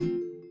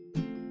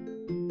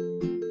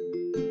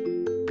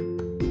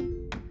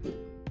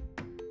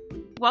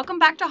Welcome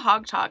back to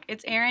Hog Talk.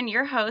 It's Erin,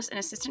 your host and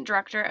Assistant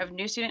Director of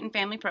New Student and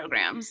Family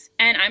Programs.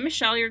 And I'm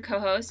Michelle, your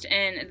co-host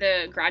and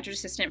the Graduate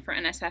Assistant for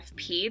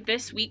NSFP.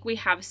 This week we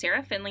have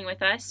Sarah Finley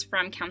with us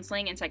from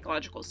Counseling and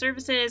Psychological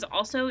Services,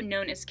 also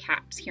known as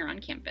CAPS, here on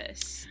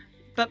campus.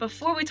 But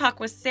before we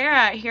talk with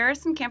Sarah, here are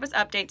some campus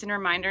updates and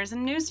reminders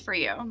and news for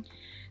you.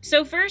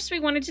 So first, we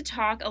wanted to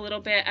talk a little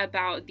bit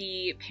about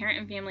the parent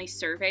and family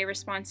survey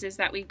responses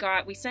that we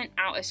got. We sent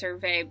out a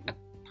survey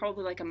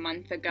probably like a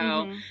month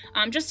ago,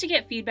 just to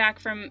get feedback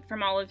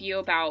from all of you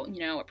about,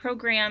 what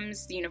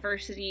programs, the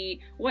university,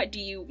 what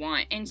do you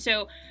want? And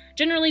so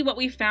generally what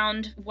we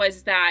found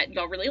was that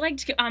y'all really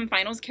liked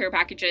finals care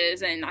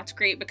packages, and that's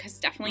great because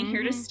definitely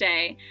here to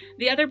stay.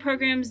 The other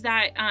programs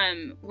that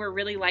were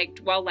really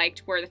well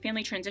liked were the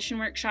family transition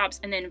workshops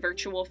and then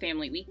virtual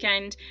family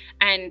weekend,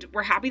 and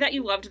we're happy that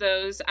you loved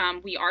those.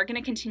 We are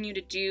going to continue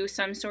to do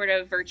some sort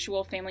of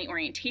virtual family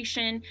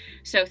orientation,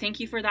 so thank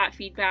you for that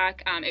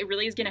feedback. It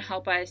really is going to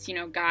help us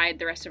guide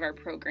the rest of our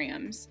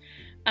programs.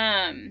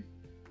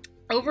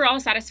 Overall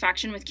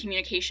satisfaction with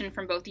communication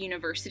from both the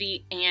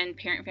university and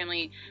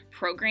parent-family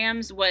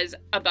programs was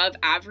above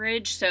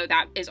average, so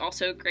that is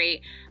also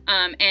great.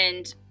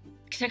 And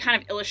to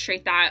kind of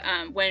illustrate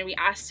that, when we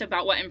asked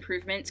about what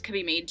improvements could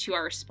be made to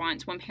our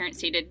response, one parent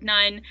stated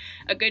none,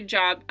 a good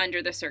job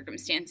under the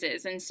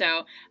circumstances. And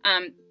so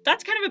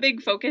that's kind of a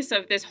big focus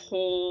of this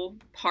whole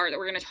part that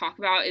we're going to talk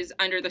about is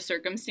under the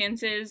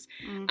circumstances.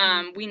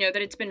 We know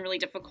that it's been really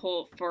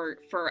difficult for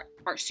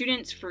our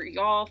students, for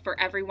y'all, for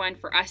everyone,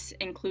 for us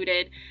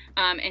included.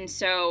 And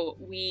so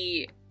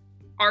we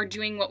are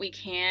doing what we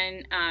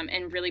can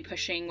and really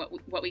pushing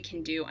what we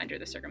can do under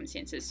the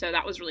circumstances. So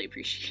that was really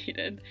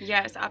appreciated.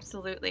 Yes,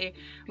 absolutely.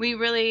 We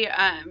really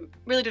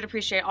did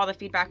appreciate all the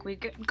feedback we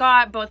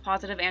got, both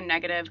positive and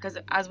negative, because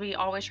as we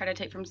always try to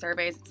take from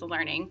surveys, it's a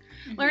learning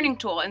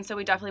tool. And so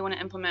we definitely want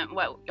to implement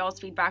what y'all's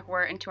feedback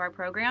were into our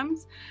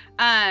programs.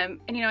 And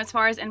as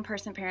far as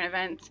in-person parent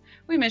events,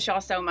 we miss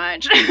y'all so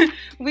much.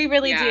 We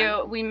really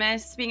do. We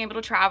miss being able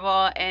to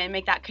travel and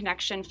make that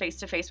connection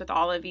face-to-face with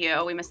all of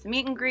you. We miss the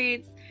meet and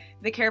greets,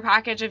 the care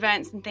package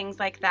events and things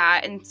like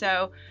that. And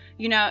so,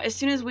 as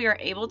soon as we are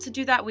able to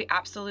do that, we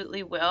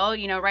absolutely will.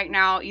 Right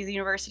now, the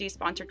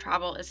university-sponsored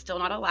travel is still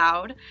not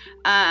allowed.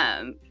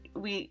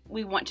 We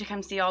want to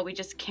come see y'all. We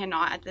just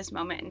cannot at this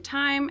moment in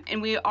time.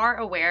 And we are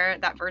aware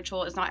that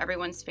virtual is not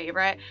everyone's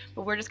favorite,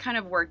 but we're just kind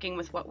of working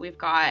with what we've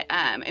got.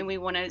 And we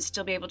want to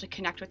still be able to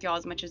connect with y'all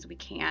as much as we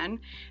can.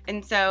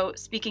 And so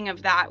speaking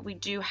of that, we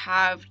do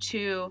have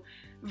two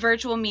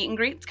virtual meet and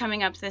greets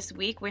coming up this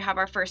week. We have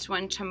our first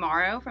one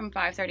tomorrow from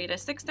 5:30 to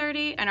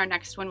 6:30, and our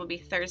next one will be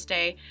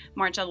Thursday,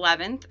 March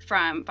 11th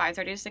from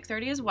 5:30 to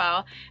 6:30 as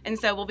well. And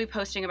so we'll be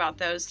posting about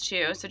those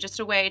too. So just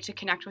a way to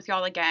connect with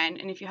y'all again.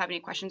 And if you have any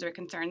questions or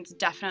concerns,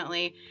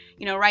 definitely,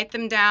 write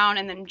them down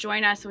and then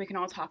join us so we can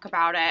all talk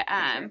about it.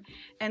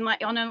 And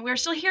let y'all know we're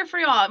still here for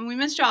y'all, and we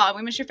miss y'all.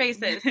 We miss your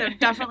faces. So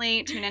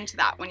definitely tune into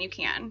that when you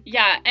can.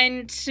 Yeah,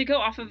 and to go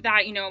off of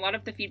that, a lot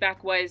of the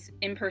feedback was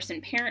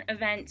in-person parent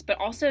events, but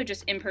also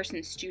just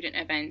in-person student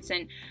events.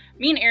 And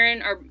me and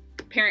Erin are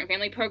parent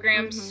family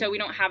programs, so we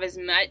don't have as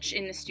much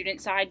in the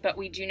student side, but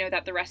we do know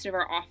that the rest of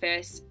our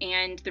office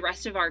and the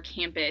rest of our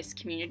campus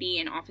community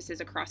and offices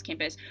across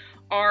campus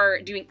are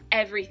doing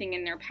everything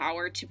in their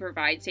power to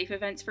provide safe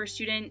events for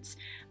students,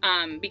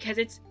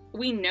 because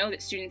we know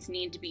that students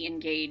need to be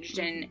engaged,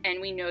 and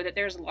we know that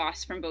there's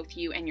loss from both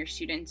you and your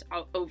students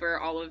over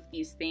all of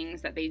these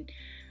things that they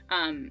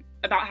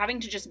about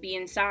having to just be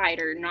inside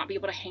or not be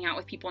able to hang out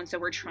with people. And so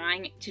we're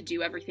trying to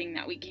do everything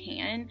that we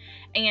can.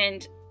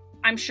 And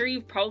I'm sure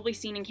you've probably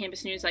seen in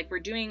campus news, like we're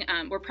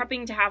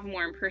prepping to have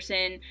more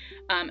in-person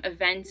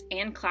events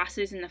and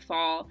classes in the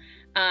fall.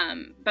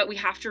 But we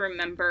have to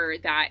remember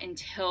that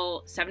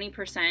until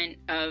 70%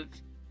 of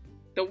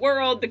the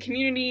world, the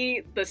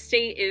community, the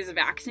state is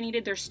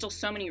vaccinated, there's still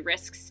so many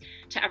risks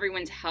to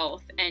everyone's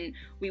health, and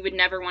we would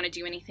never want to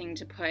do anything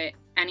to put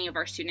any of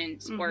our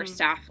students or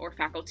staff or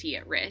faculty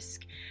at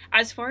risk.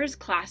 As far as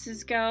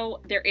classes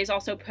go, there is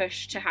also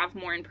push to have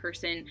more in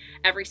person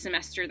every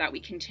semester that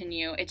we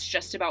continue. It's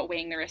just about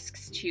weighing the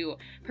risks to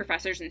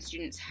professors and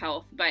students'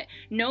 health, but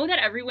know that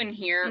everyone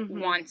here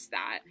wants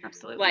that.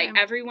 Absolutely. Like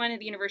everyone at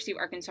the University of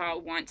Arkansas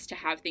wants to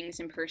have things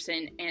in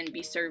person and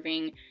be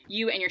serving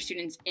you and your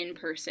students in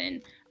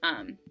person.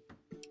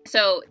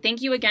 So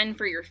thank you again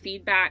for your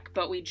feedback,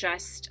 but we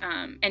just,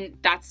 and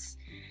that's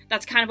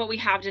kind of what we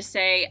have to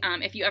say.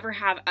 If you ever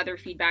have other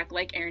feedback,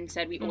 like Erin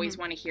said, we always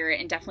want to hear it,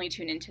 and definitely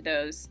tune into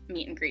those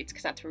meet and greets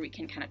because that's where we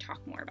can kind of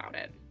talk more about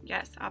it.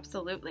 Yes,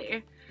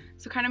 absolutely.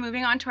 So kind of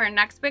moving on to our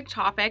next big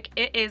topic,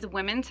 it is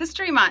Women's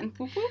History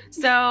Month.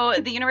 So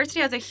the university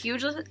has a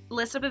huge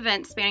list of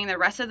events spanning the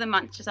rest of the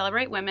month to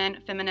celebrate women,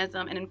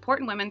 feminism, and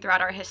important women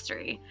throughout our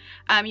history.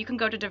 You can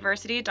go to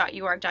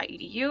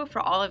diversity.uark.edu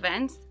for all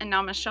events. And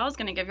now Michelle is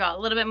going to give you all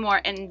a little bit more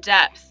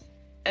in-depth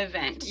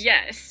event.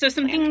 Yes. So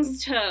some planning.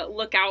 things to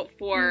look out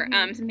for,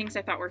 some things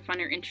I thought were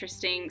fun or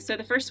interesting. So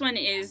the first one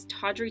is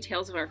Tawdry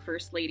Tales of Our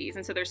First Ladies.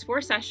 And so there's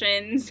 4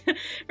 sessions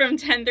from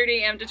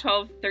 10:30 a.m. to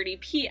 12:30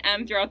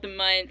 p.m. throughout the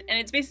month. And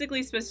it's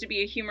basically supposed to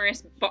be a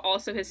humorous but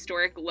also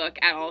historic look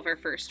at all of our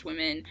first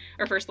women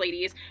or first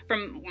ladies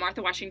from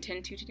Martha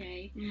Washington to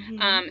today.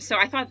 So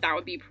I thought that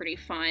would be pretty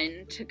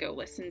fun to go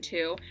listen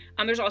to.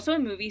 There's also a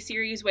movie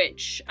series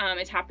which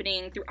is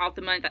happening throughout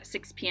the month at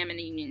 6 p.m. in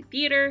the Union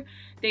Theater.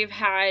 They've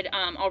had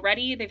On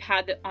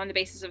the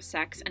Basis of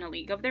Sex and A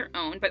League of Their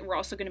Own, but we're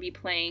also going to be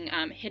playing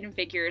Hidden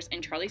Figures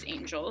and Charlie's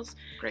Angels.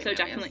 Great so movies.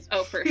 Definitely,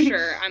 oh, for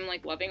sure. I'm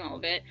like loving all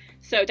of it.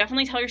 So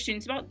definitely tell your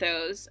students about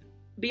those.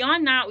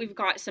 Beyond that, we've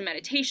got some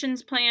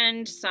meditations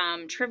planned,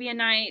 some trivia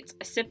nights,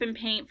 a sip and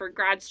paint for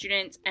grad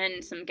students,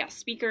 and some guest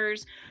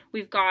speakers.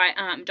 We've got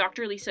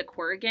Dr. Lisa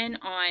Corrigan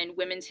on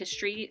women's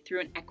history through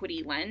an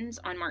equity lens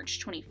on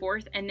March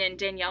 24th, and then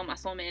Danielle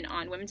Musselman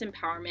on women's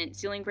empowerment,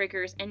 ceiling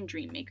breakers, and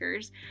dream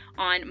makers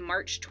on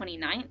March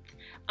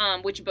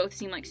 29th, which both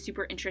seem like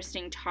super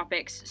interesting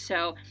topics.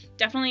 So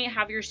definitely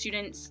have your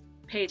students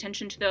pay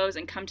attention to those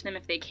and come to them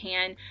if they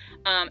can.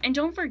 And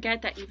don't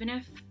forget that even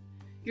if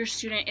your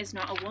student is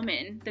not a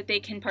woman, that they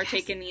can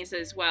partake in these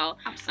as well.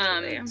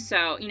 Absolutely.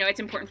 So, it's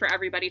important for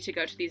everybody to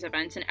go to these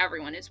events, and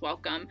everyone is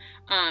welcome.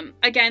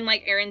 Again,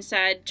 like Erin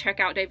said, check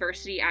out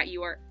diversity at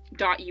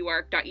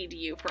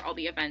uark.edu for all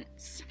the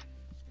events.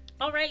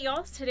 All right,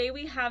 y'all. Today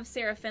we have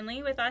Sarah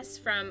Finley with us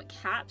from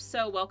CAPS.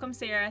 So welcome,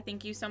 Sarah.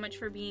 Thank you so much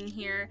for being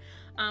here.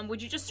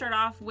 Would you just start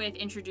off with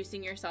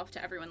introducing yourself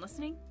to everyone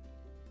listening?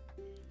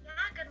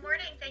 Yeah, good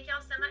morning. Thank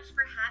y'all so much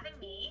for having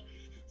me.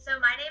 So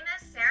my name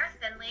is Sarah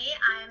Finley.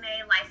 I'm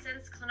a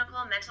licensed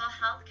clinical mental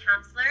health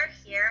counselor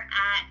here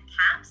at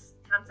CAPS,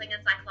 Counseling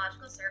and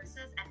Psychological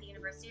Services at the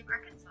University of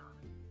Arkansas.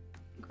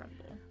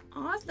 Incredible.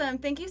 Awesome.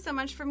 Thank you so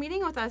much for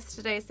meeting with us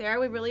today, Sarah.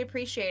 We really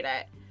appreciate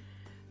it.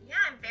 Yeah,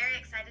 I'm very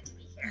excited to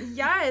be here.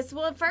 Yes.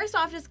 Well, first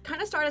off, just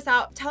kind of start us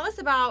out. Tell us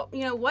about,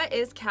 what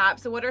is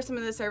CAPS? So what are some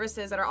of the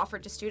services that are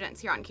offered to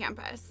students here on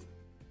campus?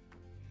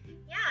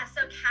 Yeah,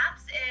 so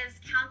CAPS is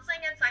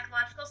Counseling and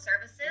Psychological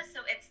Services.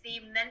 So it's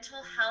the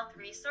mental health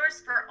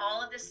resource for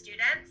all of the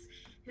students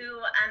who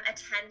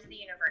attend the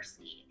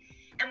university.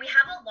 And we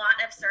have a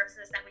lot of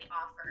services that we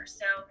offer.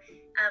 So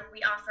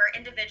we offer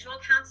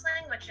individual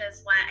counseling, which is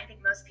what I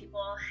think most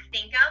people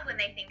think of when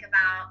they think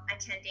about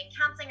attending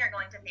counseling or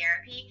going to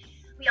therapy.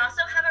 We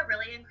also have a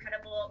really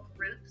incredible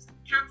group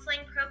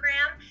counseling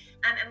program,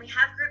 and we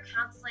have group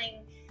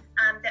counseling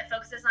that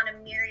focuses on a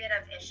myriad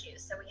of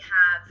issues. So we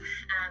have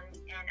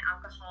an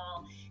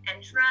alcohol and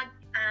drug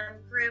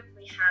group.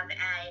 We have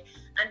a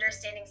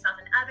understanding self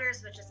and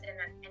others, which is in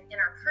an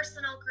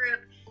interpersonal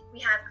group. We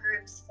have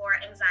groups for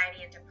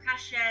anxiety and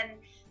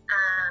depression,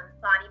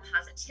 body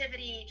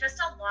positivity, just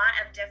a lot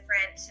of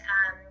different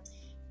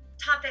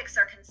topics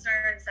or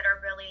concerns that are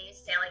really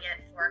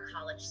salient for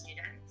college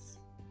students.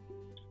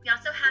 We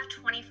also have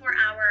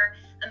 24-hour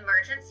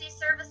emergency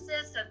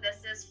services. So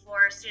this is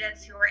for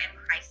students who are in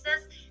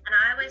crisis. And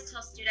I always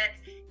tell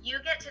students, you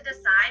get to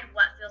decide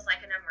what feels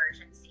like an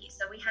emergency.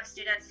 So we have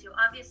students who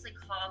obviously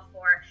call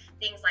for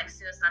things like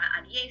suicidal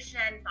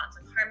ideation, thoughts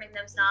of harming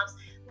themselves.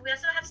 But we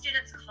also have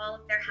students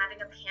call if they're having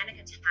a panic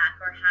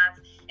attack or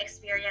have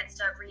experienced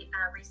a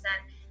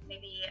recent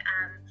maybe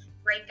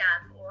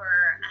breakup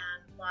or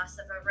loss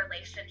of a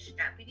relationship.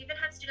 We've even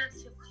had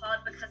students who've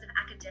called because of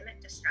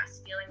academic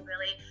distress, feeling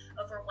really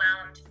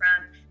overwhelmed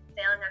from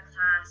failing a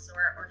class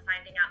or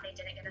finding out they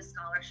didn't get a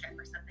scholarship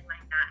or something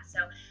like that.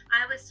 So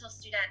I always tell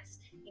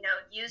students,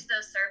 use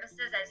those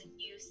services as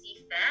you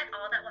see fit.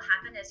 All that will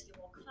happen is you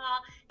will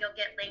call, you'll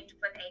get linked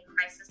with a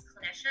crisis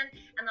clinician,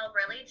 and they'll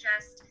really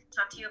just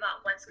talk to you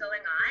about what's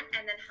going on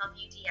and then help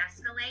you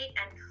de-escalate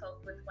and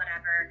cope with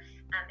whatever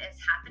is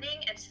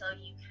happening until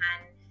you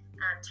can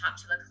talk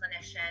to a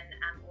clinician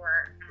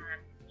or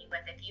meet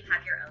with if you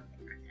have your own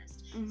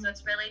therapist. So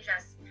it's really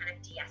just kind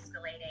of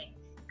de-escalating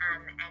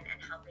and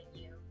helping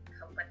you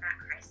cope with that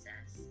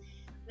crisis.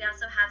 We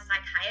also have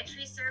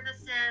psychiatry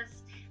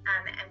services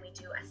and we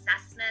do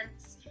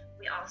assessments.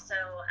 We also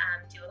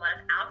do a lot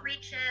of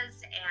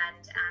outreaches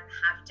and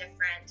have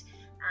different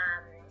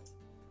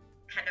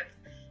kind of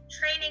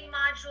training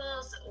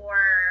modules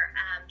or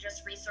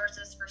just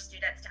resources for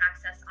students to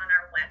access on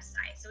our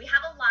website. So we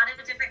have a lot of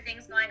different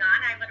things going on.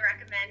 I would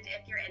recommend,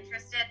 if you're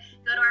interested,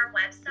 go to our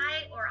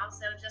website or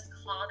also just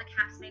call the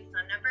CAPS-made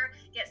phone number,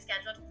 get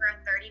scheduled for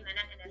a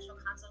 30-minute initial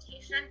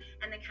consultation,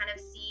 and then kind of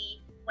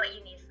see what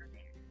you need from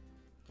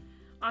there.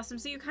 Awesome.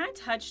 So you kind of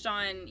touched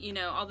on,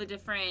 all the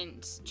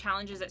different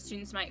challenges that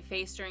students might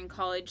face during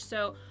college.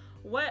 So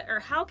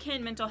how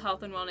can mental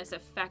health and wellness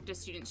affect a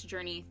student's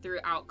journey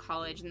throughout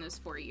college in those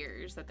 4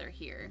 years that they're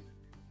here?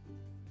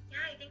 Yeah,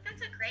 I think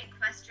that's a great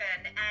question.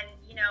 And,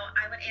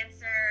 I would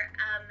answer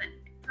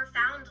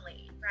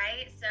profoundly,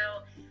 right?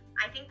 So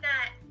I think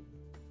that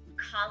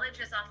college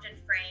is often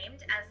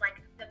framed as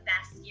like the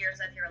best years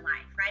of your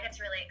life, right? It's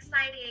really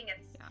exciting.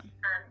 It's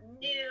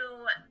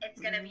new. It's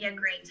going to be a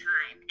great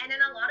time. And in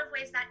a lot of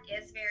ways that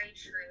is very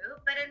true.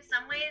 But in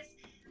some ways,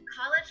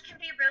 college can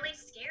be really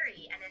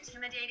scary and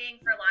intimidating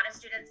for a lot of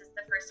students. It's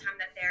the first time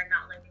that they're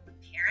not living with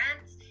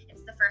parents.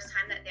 It's the first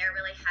time that they're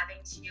really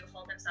having to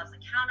hold themselves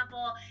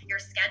accountable.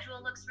 Your schedule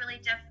looks really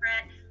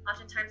different.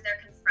 Oftentimes they're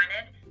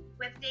confronted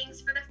with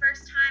things for the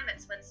first time.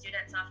 It's when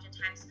students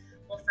oftentimes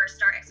will first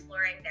start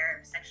exploring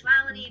their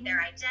sexuality,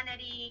 their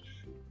identity,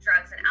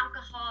 drugs and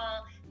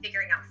alcohol,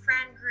 figuring out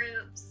friend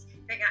groups,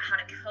 figuring out how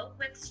to cope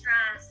with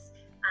stress.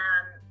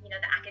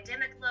 The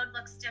academic load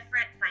looks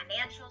different,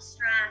 financial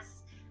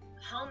stress,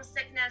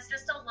 homesickness,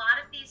 just a lot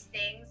of these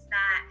things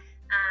that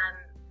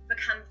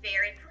become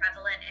very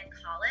prevalent in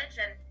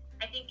college, and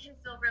I think can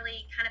feel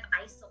really kind of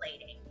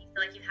isolating. You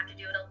feel like you have to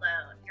do it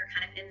alone. You're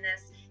kind of in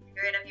this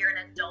period of you're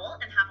an adult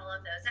and have all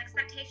of those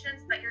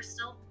expectations, but you're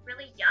still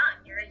really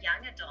young. You're a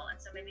young adult, and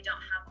so maybe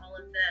don't have all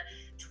of the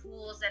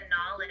tools and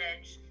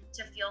knowledge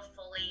to feel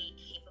fully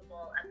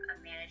capable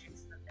of managing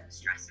some of those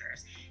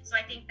stressors. So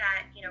I think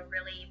that,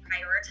 really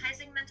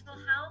prioritizing mental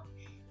health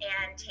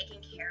and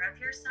taking care of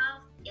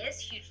yourself is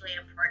hugely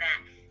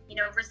important.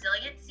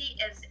 Resiliency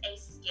is a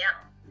skill.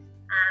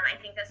 I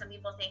think that some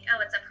people think, oh,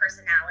 it's a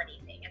personality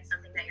thing. It's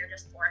something that you're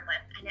just born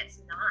with, and it's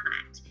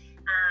not.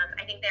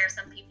 I think there are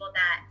some people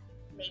that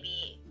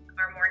maybe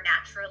are more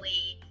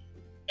naturally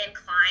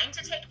inclined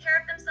to take care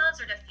of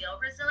themselves or to feel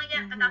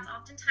resilient, but that's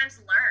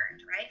oftentimes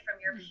learned, right, from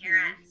your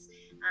parents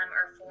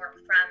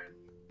or from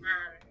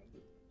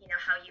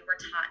how you were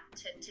taught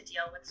to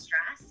deal with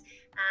stress.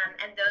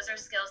 And those are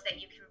skills that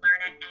you can learn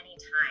at any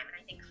time. And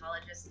I think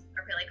college is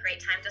a really great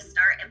time to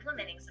start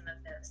implementing some of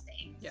those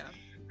things. Yeah.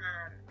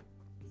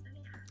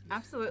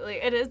 Absolutely.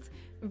 It is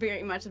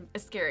very much a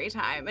scary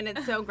time. And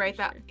it's so great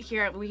that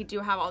here we do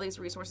have all these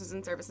resources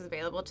and services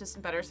available to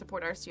better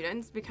support our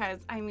students, because,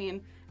 I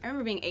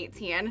remember being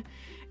 18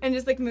 and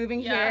just moving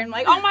here and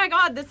oh my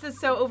God, this is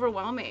so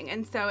overwhelming.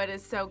 And so it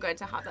is so good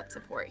to have that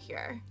support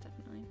here.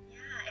 Definitely.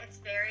 Yeah, it's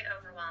very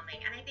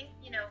overwhelming. And I think,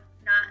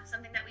 not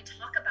something that we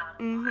talk about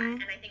a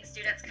lot. And I think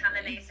students come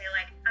and they say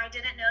I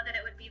didn't know that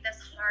it would be this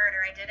hard,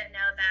 or I didn't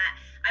know that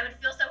I would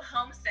feel so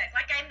homesick.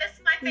 I miss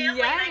my family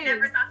and I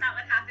never thought that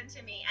would happen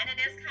to me. And it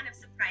is kind of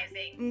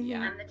surprising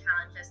the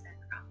challenges that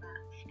crop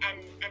up.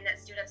 And that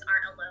students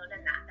aren't alone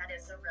in that. That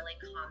is a really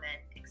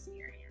common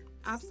experience.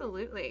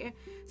 Absolutely.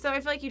 So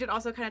I feel like you did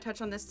also kind of touch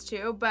on this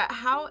too, but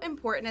how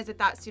important is it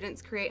that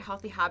students create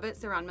healthy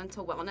habits around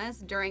mental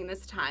wellness during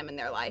this time in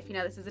their life?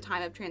 This is a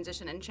time of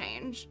transition and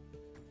change.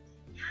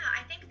 Yeah,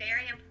 I think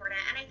very important.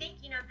 And I think,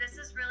 this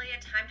is really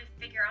a time to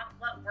figure out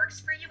what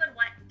works for you and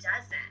what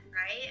doesn't,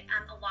 right?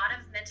 A lot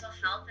of mental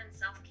health and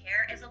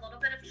self-care is a little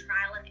bit of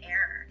trial and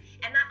error.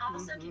 And that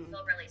also can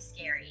feel really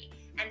scary.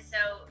 And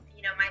so,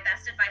 my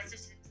best advice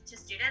to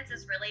students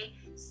is really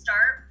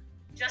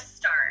just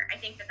start. I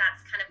think that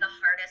that's kind of the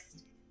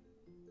hardest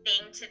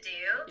thing to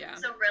do. Yeah.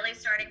 So really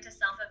starting to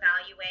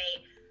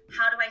self-evaluate,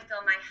 how do I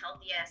feel my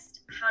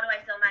healthiest? How do I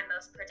feel my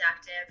most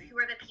productive? Who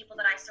are the people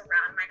that I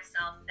surround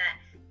myself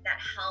that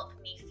help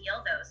me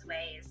feel those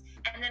ways?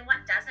 And then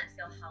what doesn't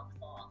feel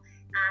helpful?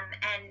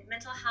 And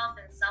mental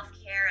health and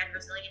self-care and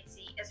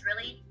resiliency is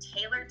really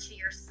tailored to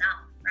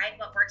yourself, right?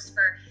 What works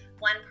for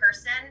one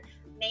person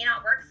may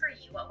not work for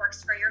you. What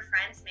works for your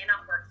friends may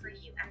not work for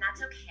you, and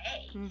that's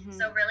okay.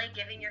 So really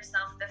giving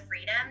yourself the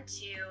freedom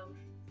to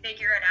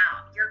figure it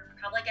out. You're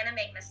probably going to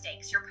make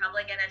mistakes. You're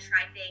probably going to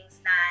try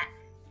things that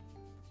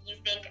you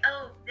think,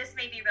 oh, this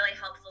may be really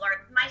helpful,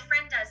 or my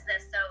friend does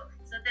this, so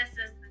this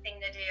is the thing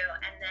to do,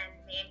 and then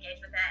they engage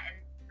with it and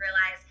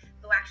realize,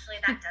 oh, actually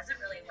that doesn't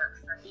really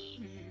work for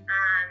me.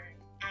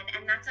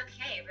 And that's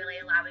okay, really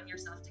allowing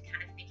yourself to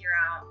kind of figure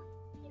out,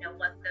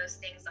 what those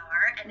things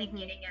are, and then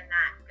getting in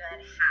that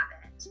good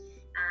habit.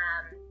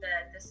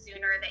 The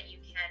sooner that you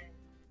can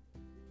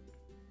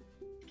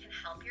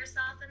help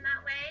yourself in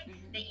that way,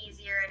 the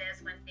easier it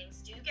is when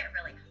things do get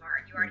really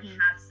hard. You already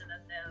have some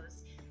of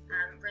those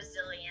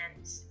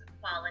resilient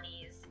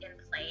qualities in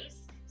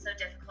place, so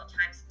difficult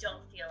times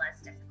don't feel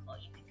as difficult.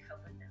 You can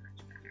cope with them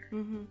much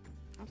better.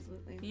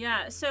 Absolutely.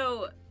 Yeah,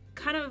 so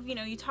kind of,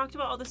 you talked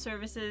about all the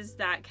services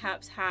that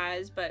CAPS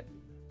has, but,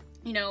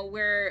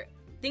 where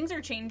things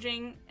are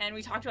changing, and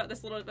we talked about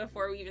this a little bit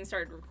before we even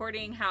started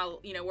recording, how,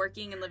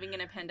 working and living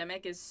in a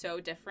pandemic is so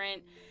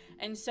different.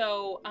 And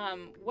so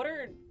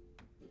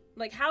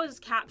how has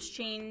CAPS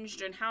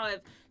changed, and how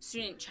have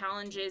student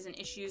challenges and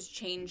issues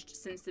changed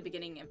since the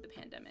beginning of the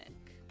pandemic?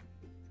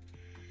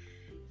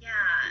 Yeah,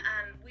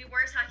 we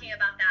were talking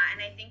about that,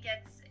 and I think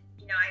it's,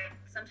 I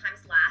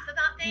sometimes laugh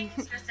about things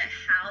just at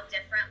how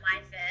different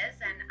life is.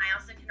 And I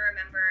also can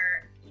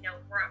remember,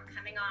 we're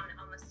coming on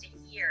almost a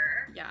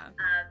year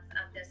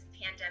of this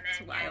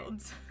pandemic. It's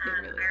wild.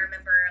 And, I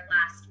remember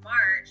last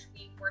March,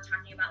 we were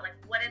talking about,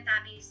 wouldn't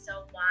that be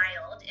so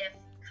wild if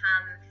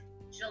come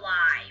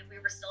July we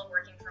were still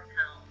working from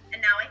home? And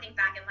now I think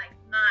back and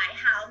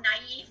how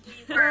naive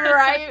we were.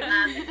 Right.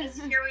 Because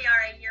here we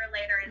are a year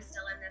later and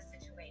still in this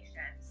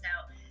situation.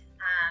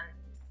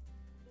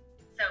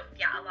 So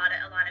yeah, a lot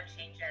of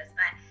changes,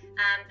 but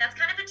that's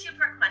kind of a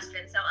two-part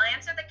question. So I'll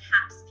answer the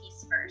CAPS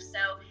piece first.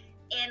 So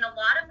in a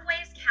lot of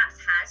ways, CAPS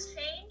has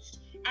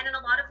changed, and in a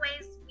lot of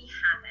ways we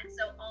haven't.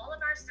 So all of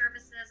our services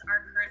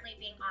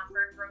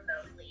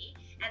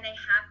and they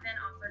have been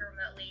offered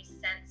remotely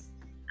since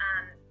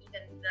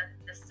even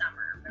the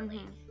summer,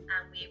 really.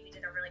 We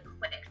did a really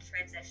quick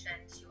transition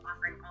to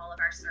offering all of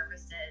our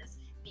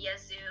services via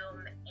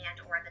Zoom and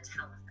or the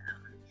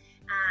telephone,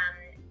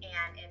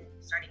 and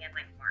starting in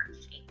like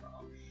March,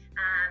 April.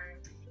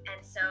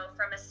 And so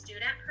from a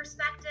student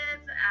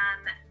perspective,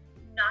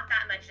 not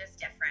that much is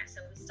different.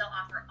 So we still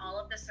offer all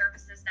of the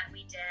services that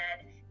we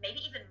did, maybe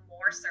even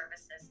more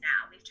services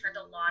now. We've turned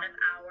a lot of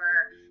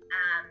our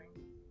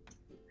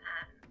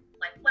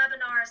like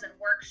webinars and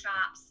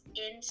workshops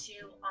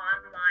into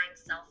online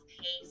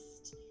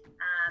self-paced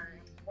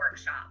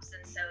workshops.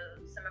 And so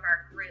some of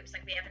our groups,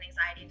 like we have an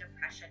anxiety and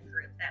depression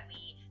group that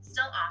we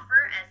still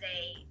offer as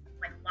a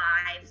like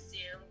live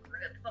Zoom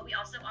group, but we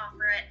also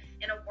offer it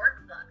in a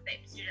workbook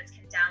that students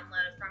can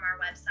download from our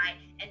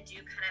website and do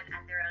kind of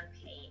at their own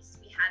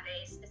pace. We have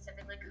a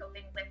specifically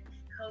coping with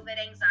COVID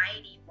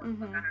anxiety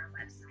workbook on our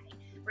website.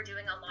 We're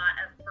doing a lot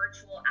of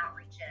virtual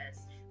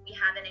outreaches. We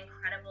have an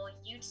incredible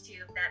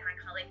YouTube that my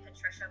colleague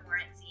Patricia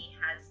Morency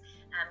has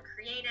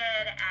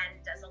created and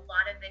does a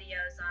lot of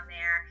videos on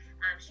there.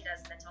 She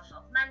does Mental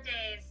Health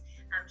Mondays.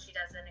 She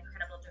does an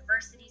incredible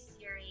diversity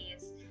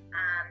series.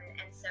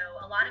 And so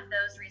a lot of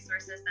those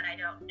resources that I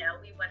don't know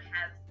we would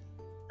have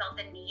felt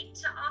the need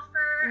to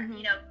offer,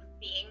 you know,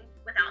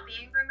 without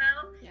being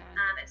remote. Yeah.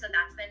 And so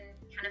that's been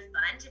kind of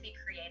fun to be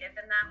creative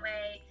in that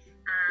way.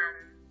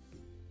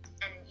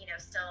 And, you know,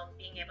 still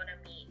being able to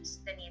meet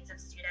the needs of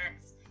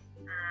students.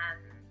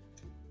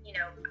 You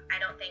know,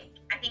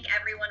 I think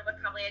everyone would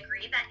probably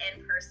agree that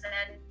in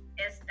person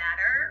is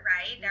better,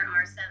 right? There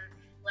are some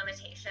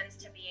limitations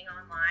to being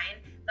online,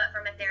 but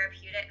from a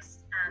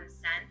therapeutics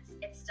sense,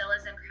 it still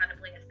is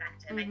incredibly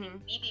effective. I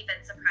think we've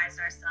even surprised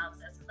ourselves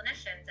as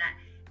clinicians at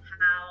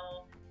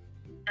how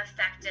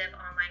effective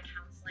online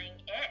counseling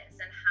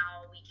is and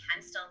how we can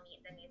still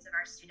meet the needs of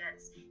our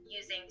students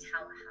using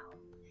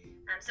telehealth.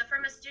 So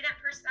from a student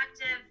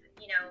perspective,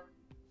 you know,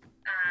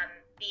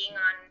 being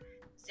on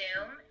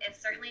Zoom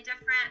is certainly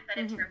different, but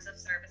in terms of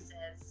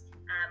services,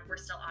 we're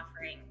still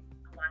offering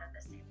a lot of the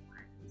same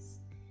ones.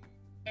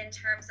 In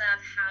terms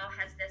of how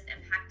has this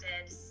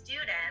impacted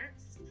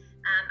students,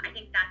 I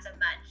think that's a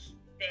much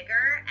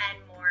bigger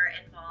and more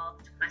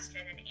involved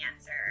question and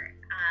answer.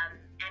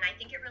 And I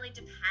think it really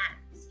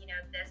depends. You know,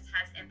 this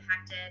has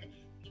impacted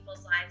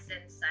people's lives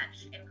in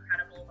such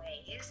incredible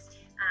ways.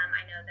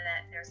 I know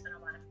that there's been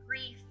a lot of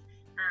grief.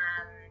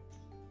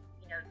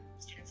 You know,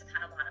 students have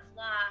had a lot of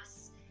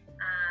loss.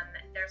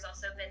 There's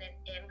also been an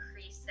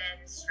increase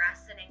in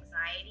stress and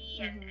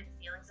anxiety and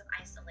feelings of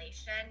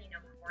isolation. You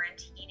know,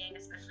 quarantining,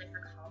 especially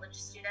for college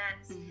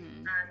students,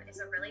 is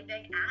a really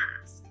big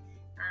ask.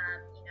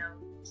 You know,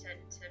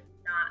 to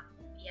not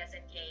be as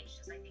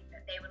engaged as I think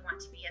that they would want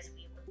to be, as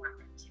we would want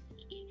them to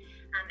be.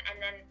 And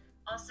then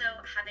also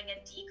having a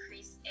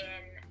decrease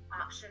in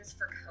options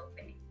for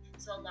coping.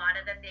 So a lot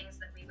of the things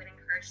that we would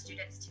encourage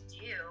students to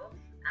do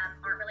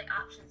aren't really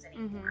options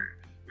anymore.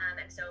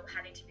 And so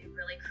having to be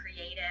really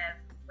creative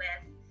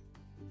with,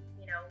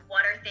 you know,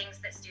 what are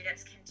things that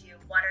students can do?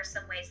 What are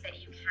some ways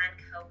that you can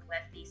cope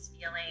with these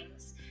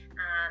feelings,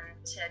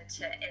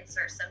 to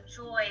insert some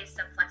joy,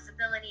 some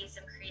flexibility,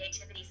 some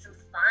creativity, some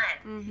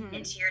fun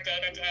into your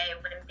day-to-day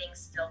when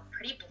things feel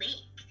pretty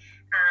bleak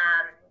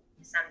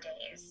some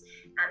days.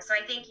 So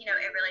I think, you know,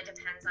 it really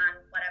depends on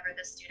whatever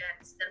the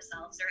students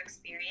themselves are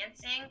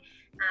experiencing.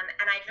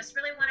 And I just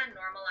really want to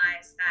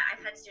normalize that.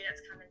 I've had students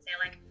come and say,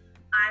 like,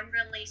 I'm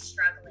really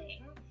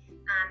struggling,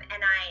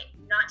 and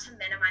not to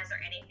minimize or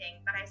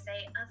anything, but I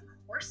say, of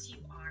course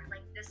you are.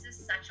 Like, this is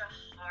such a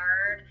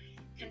hard,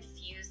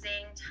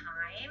 confusing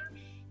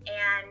time,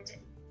 and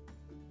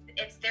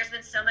there's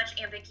been so much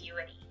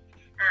ambiguity.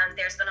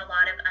 There's been a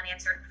lot of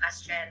unanswered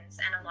questions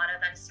and a lot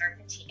of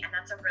uncertainty, and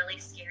that's a really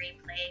scary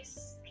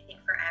place, I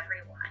think, for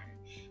everyone.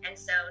 And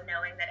so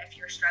knowing that if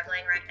you're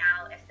struggling right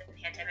now, if the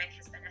pandemic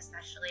has been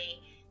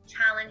especially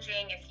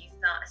challenging, if you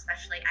felt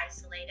especially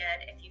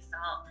isolated, if you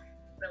felt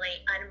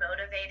really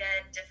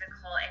unmotivated,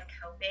 difficult in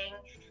coping,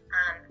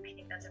 I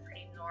think that's a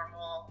pretty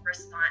normal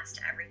response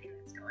to everything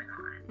that's going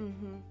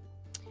on.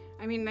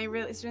 I mean,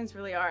 students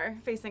really are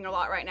facing a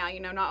lot right now, you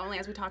know, not only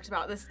as we talked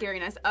about the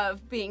scariness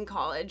of being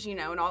college, you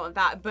know, and all of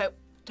that, but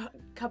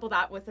couple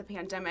that with the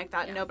pandemic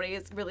that nobody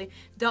has really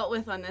dealt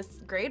with on this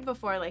grade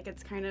before. Like,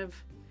 it's kind of,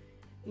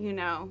 you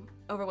know,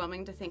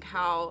 overwhelming to think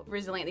how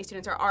resilient these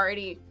students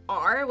already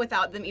are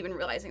without them even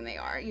realizing they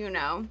are, you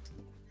know?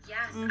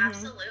 Yes,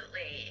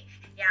 absolutely.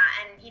 Yeah,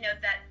 and you know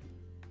that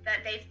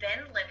they've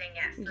been living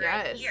it for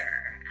a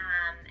year,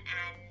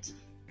 and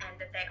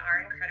that they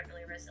are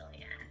incredibly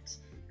resilient,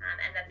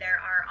 and that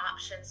there are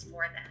options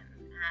for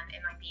them.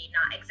 It might be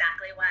not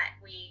exactly what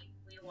we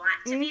want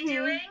to be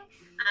doing.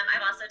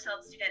 I've also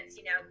told students,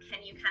 you know,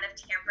 can you kind of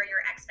tamper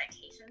your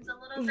expectations a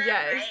little bit,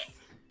 right?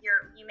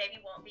 You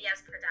maybe won't be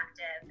as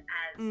productive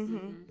as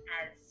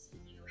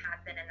you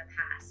have been in the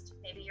past.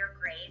 Maybe your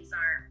grades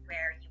aren't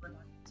where you would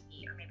want them to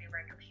be, or maybe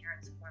where your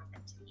parents want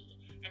them to be.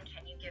 And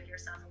can you give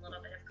yourself a little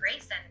bit of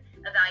grace and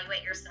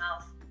evaluate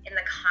yourself in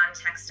the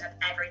context of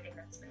everything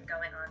that's been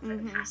going on for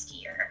the past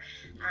year?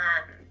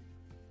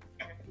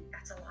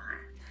 that's a lot.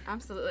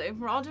 Absolutely.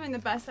 We're all doing the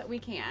best that we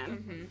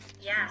can.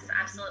 Yes,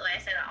 absolutely. I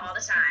say that all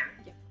the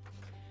time. Yeah.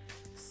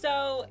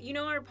 So,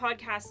 our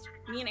podcast,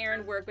 me and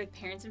Erin work with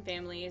parents and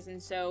families,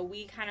 and so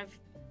we kind of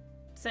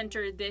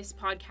center this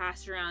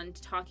podcast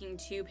around talking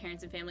to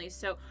parents and families.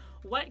 So,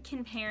 what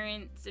can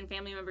parents and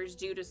family members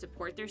do to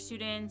support their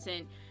students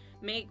and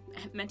make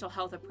mental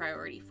health a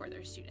priority for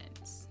their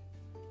students?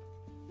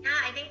 Yeah,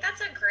 I think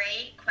that's a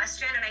great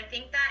question, and I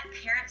think that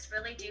parents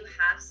really do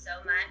have so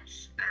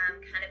much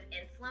kind of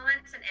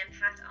influence and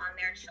impact on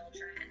their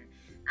children.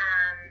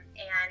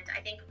 And I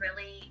think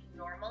really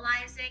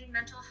normalizing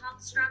mental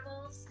health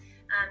struggles,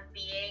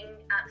 being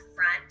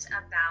upfront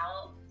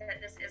about that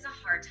this is a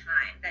hard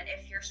time, that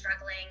if you're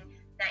struggling,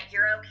 that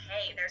you're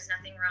okay, there's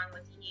nothing wrong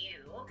with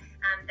you,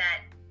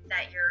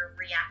 that you're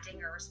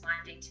reacting or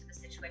responding to the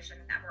situation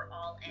that we're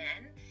all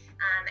in.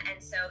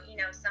 And so,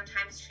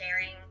 sometimes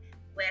sharing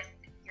with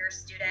your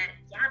student,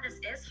 yeah, this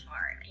is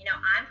hard.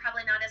 I'm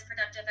probably not as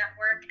productive at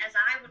work as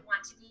I would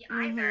want to be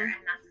either.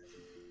 And that's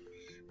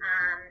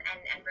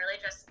and really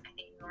just, I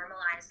think,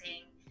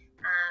 normalizing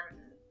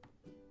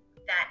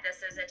that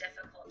this is a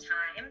difficult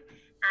time.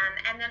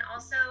 And then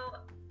also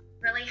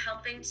really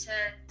helping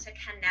to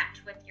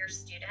connect with your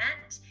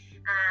student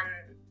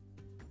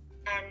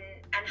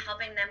and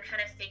helping them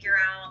kind of figure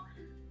out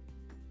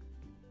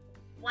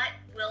what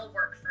will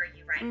work for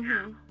you right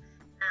now.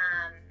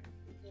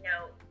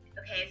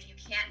 Okay, if you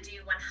can't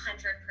do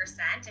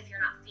 100%, if you're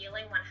not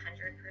feeling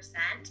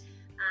 100%,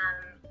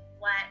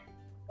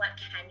 what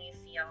can you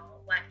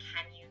feel? What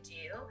can you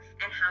do?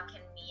 And how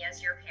can me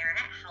as your parent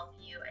help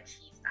you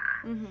achieve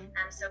that?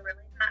 So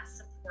really that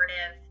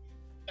supportive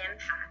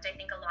impact. I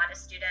think a lot of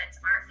students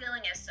aren't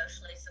feeling as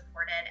socially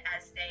supported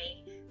as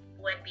they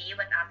would be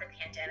without the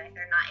pandemic.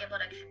 They're not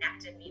able to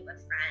connect and meet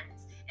with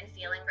friends and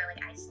feeling really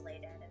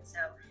isolated. And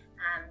so,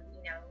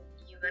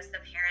 you as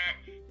the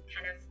parent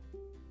kind of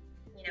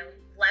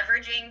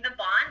leveraging the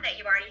bond that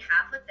you already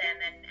have with them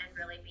and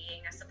really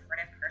being a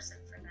supportive person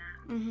for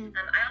them.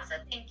 I also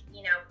think,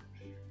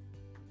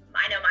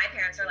 I know my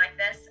parents are like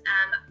this,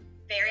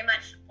 very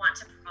much want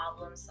to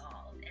problem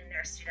solve in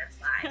their students'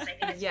 lives. I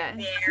think it's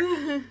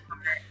very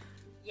hard.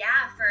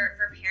 Yeah,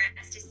 for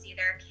parents to see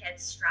their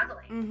kids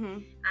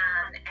struggling.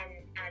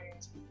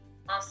 And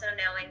also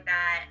knowing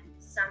that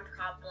some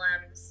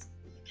problems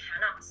you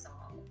cannot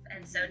solve.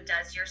 And so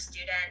does your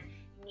student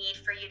need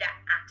for you to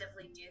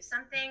actively do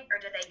something, or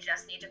do they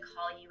just need to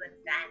call you and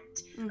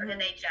vent, or do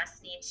they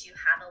just need to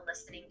have a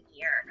listening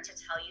ear to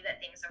tell you that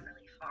things are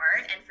really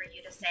hard and for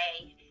you to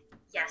say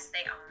yes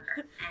they are,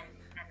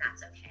 and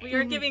that's okay. We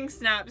are giving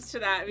snaps to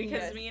that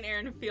because me and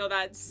Erin feel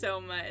that so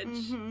much.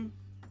 And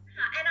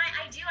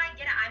I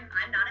get it.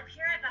 I'm not a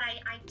parent, but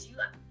I do,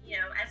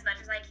 as much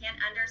as I can,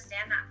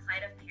 understand that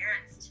plight of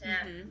parents to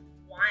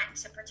want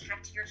to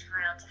protect your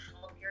child, to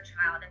help your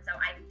child. And so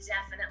I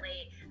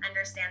definitely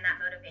understand that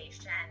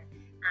motivation.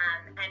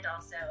 And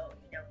also,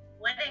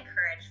 would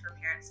encourage for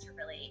parents to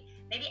really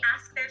maybe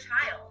ask their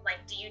child,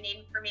 like, do you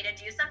need for me to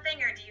do something,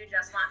 or do you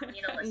just want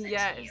me to listen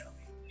to you?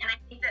 And I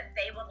think that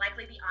they will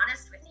likely be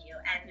honest with you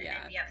and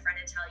be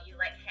upfront and tell you,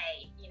 like,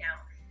 hey,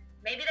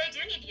 maybe they do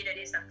need you to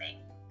do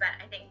something. But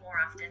I think more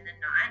often than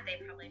not, they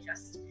probably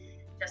just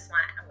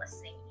want a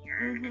listening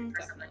ear and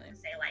for someone to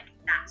say, like,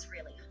 that's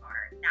really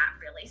hard, that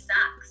really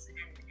sucks, and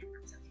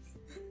that's okay.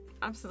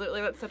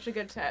 Absolutely, that's such a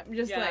good tip.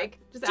 Just ask.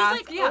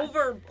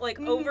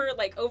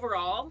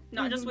 Overall,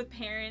 not just with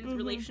parents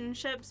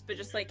relationships, but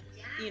just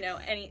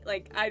any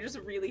I just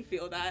really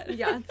feel that.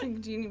 Yeah, it's like,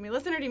 do you need me to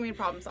listen or do you need me to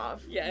problem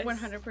solve? Yes,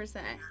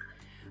 100%.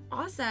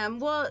 Awesome.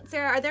 Well,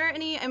 Sarah, are there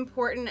any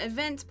important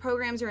events,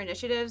 programs, or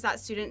initiatives that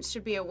students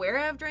should be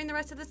aware of during the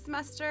rest of the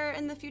semester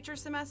and the future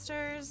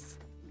semesters?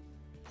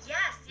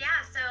 Yes,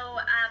 yeah. So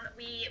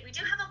we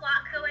do have a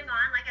lot going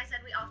on. Like I said,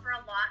 we offer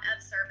a lot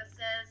of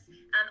services.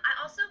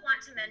 I also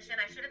want to mention,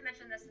 I should have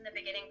mentioned this in the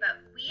beginning,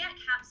 but we at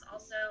CAPS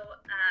also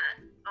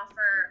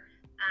offer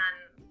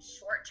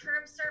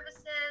short-term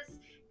services,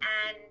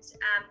 and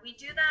we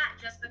do that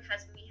just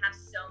because we have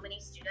so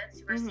many students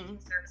who are seeking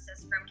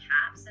services from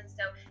CAPS. And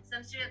so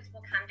some students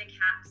will come to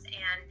CAPS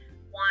and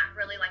want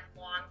really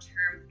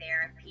long-term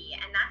therapy,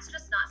 and that's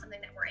just not something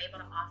that we're able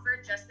to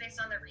offer just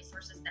based on the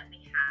resources that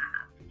we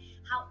have.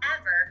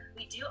 However,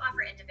 we do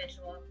offer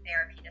individual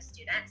therapy to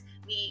students.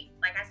 We,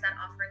 like I said,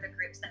 offer the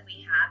groups that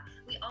we have.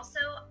 We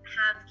also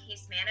have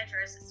case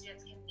managers that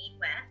students can meet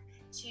with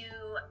to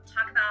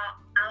talk about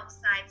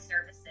outside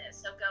services.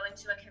 So going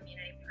to a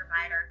community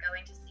provider,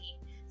 going to see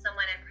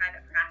someone in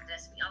private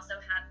practice. We also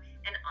have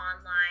an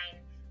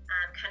online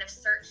kind of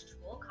search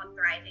tool called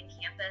Thriving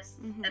Campus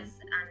that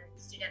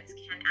students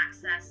can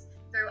access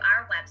through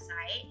our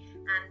website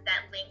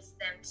that links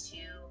them to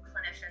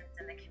clinicians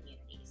in the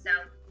community. So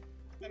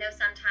I know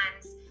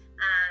sometimes,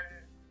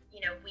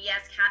 we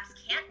as CAPS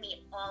can't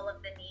meet all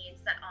of the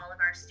needs that all of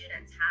our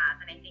students have.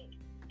 And I think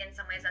in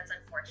some ways that's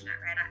unfortunate,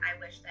 right? I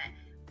wish that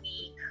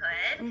we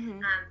could,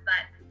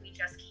 but we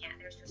just can't.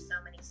 There's just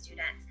so many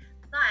students.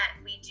 But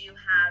we do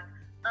have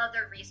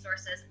other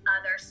resources,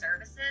 other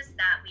services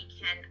that we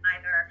can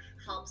either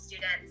help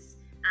students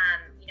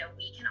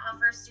we can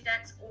offer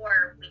students,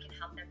 or we can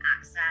help them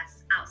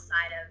access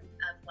outside of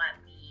what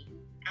we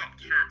at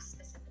CAPS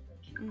specifically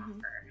can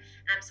offer.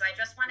 So I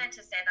just wanted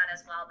to say that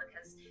as well,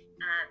 because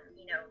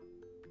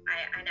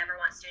I never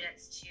want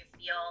students to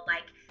feel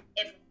like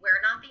if we're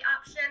not the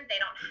option,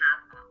 they don't have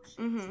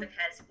options,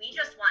 because we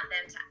just want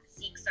them to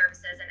seek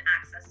services and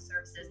access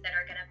services that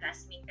are going to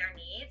best meet their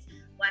needs,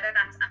 whether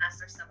that's us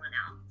or someone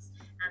else.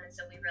 And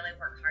so we really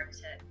work hard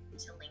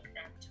to link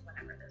them to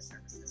whatever those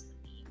services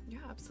would be.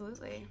 Yeah,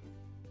 absolutely.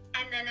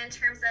 And then in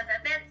terms of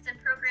events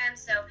and programs,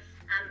 so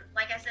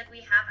like I said,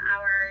 we have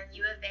our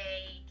U of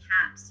A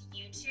CAPS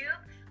YouTube,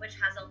 which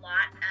has a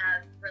lot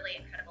of really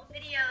incredible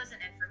videos and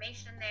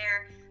information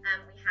there.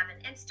 We have an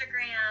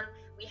Instagram.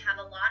 We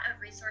have a lot of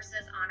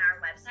resources on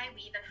our website.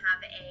 We even have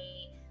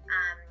a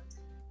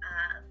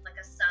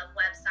sub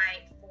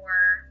website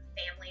for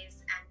families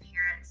and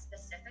parents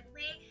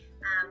specifically,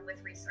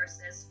 with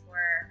resources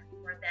for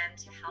them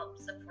to help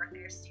support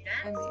their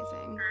students.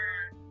 Amazing.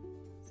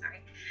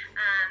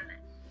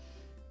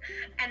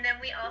 And then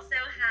we also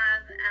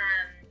have,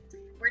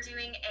 we're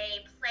doing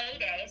a play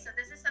day. So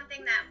this is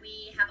something that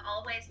we have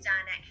always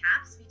done at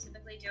CAPS. We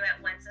typically do it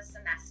once a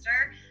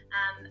semester.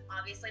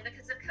 Obviously,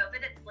 because of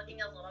COVID, it's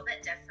looking a little bit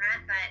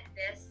different, but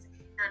this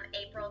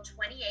April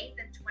 28th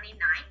and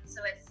 29th,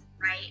 so it's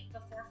right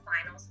before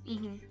finals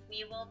week,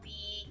 we will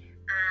be,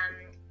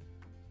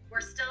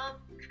 we're still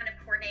kind of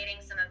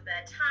coordinating some of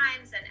the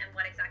times and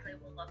what exactly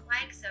it will look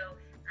like. So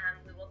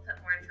we will put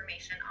more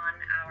information on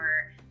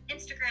our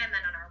Instagram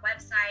and on our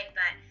website,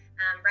 but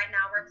right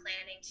now we're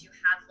planning to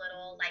have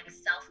little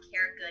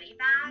self-care goodie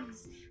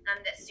bags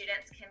that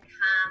students can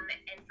come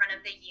in front of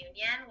the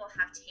union. We'll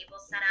have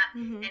tables set up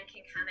and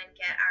can come and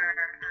get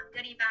our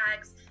goodie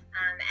bags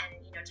and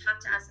talk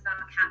to us about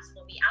CAPS.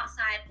 We'll be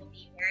outside, we'll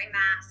be wearing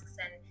masks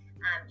and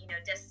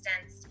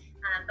distanced,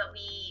 but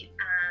we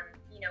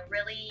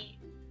really,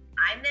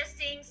 I miss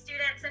seeing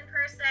students in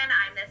person.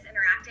 I miss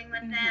interacting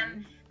with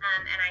them,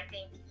 and I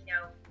think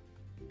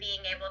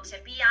being able to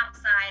be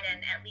outside and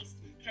at least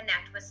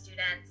connect with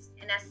students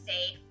in a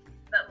safe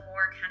but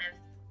more kind of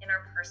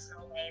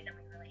interpersonal way than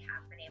we really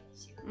have been able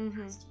to in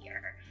the past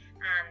year.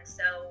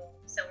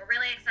 So we're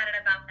really excited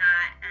about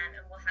that,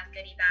 and we'll have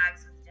goodie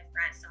bags with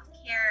different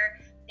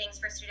self-care things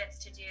for students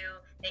to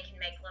do. They can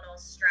make little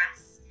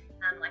stress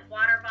like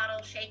water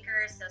bottle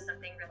shakers, so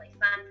something really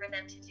fun for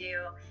them to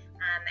do.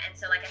 And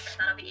so like I said,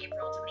 that'll be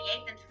April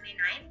 28th and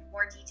 29th.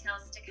 More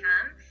details to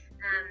come,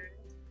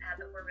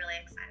 but we're really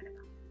excited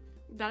about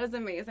it. That is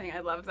amazing. I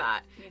love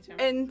that. Me too.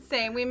 And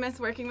same, we miss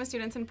working with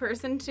students in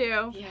person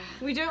too. Yeah.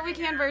 We do what we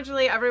can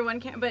virtually, everyone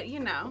can, but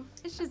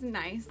it's just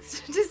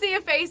nice to see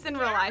a face in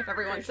real life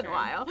every once in a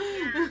while.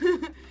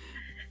 Yeah.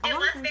 It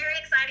was very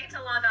exciting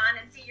to log on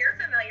and see your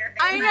familiar face.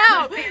 I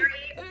know.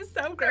 It was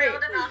so great.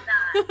 Thrilled about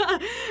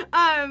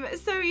that.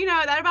 So,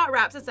 that about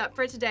wraps us up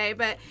for today.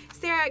 But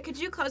Sarah, could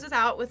you close us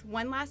out with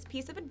one last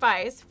piece of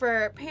advice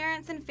for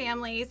parents and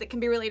families? It can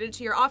be related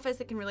to your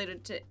office. It can be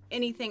related to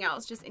anything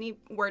else. Just any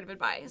word of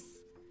advice.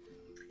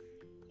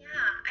 Yeah,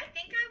 I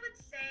think I would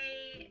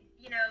say,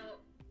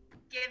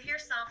 give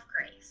yourself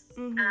grace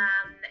and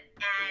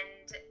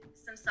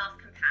some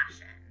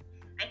self-compassion.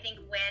 I think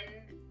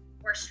when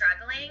we're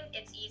struggling,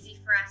 it's easy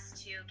for us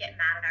to get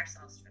mad at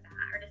ourselves for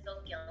that or to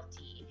feel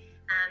guilty.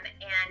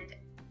 And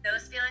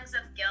those feelings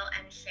of guilt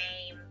and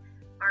shame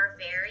are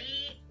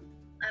very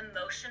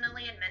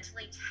emotionally and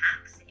mentally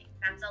taxing.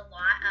 That's a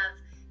lot of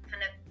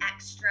kind of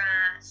extra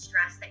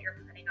stress that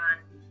you're putting on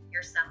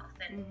yourself.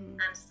 And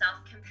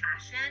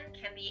self-compassion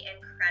can be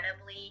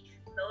incredibly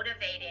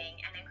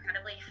motivating and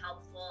incredibly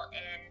helpful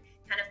in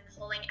kind of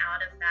pulling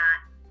out of that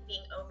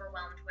being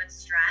overwhelmed with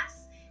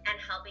stress and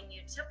helping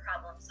you to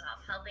problem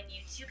solve, helping you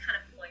to kind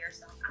of pull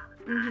yourself out of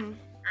that.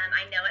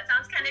 I know it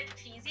sounds kind of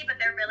cheesy, but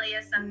there really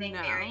is something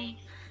very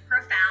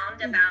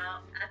profound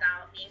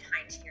about being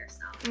kind to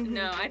yourself.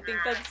 No, I think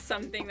that's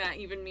something that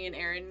even me and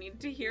Erin need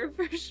to hear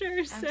for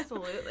sure. So.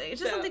 Absolutely.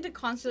 It's just something to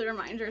constantly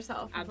remind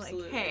yourself of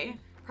Absolutely. like, hey,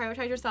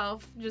 prioritize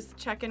yourself, just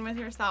check in with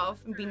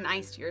yourself and be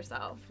nice to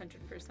yourself.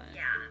 100%.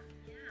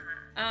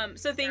 Yeah.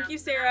 So thank you,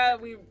 Sarah.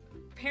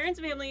 Parents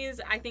and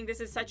families, I think this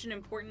is such an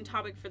important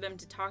topic for them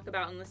to talk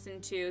about and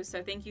listen to.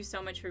 So thank you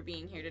so much for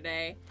being here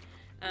today.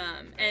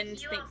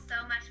 Thank you all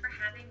so much for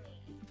having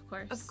me. Of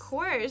course. Of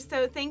course.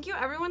 So thank you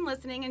everyone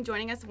listening and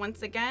joining us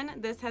once again.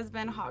 This has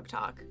been Hog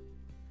Talk.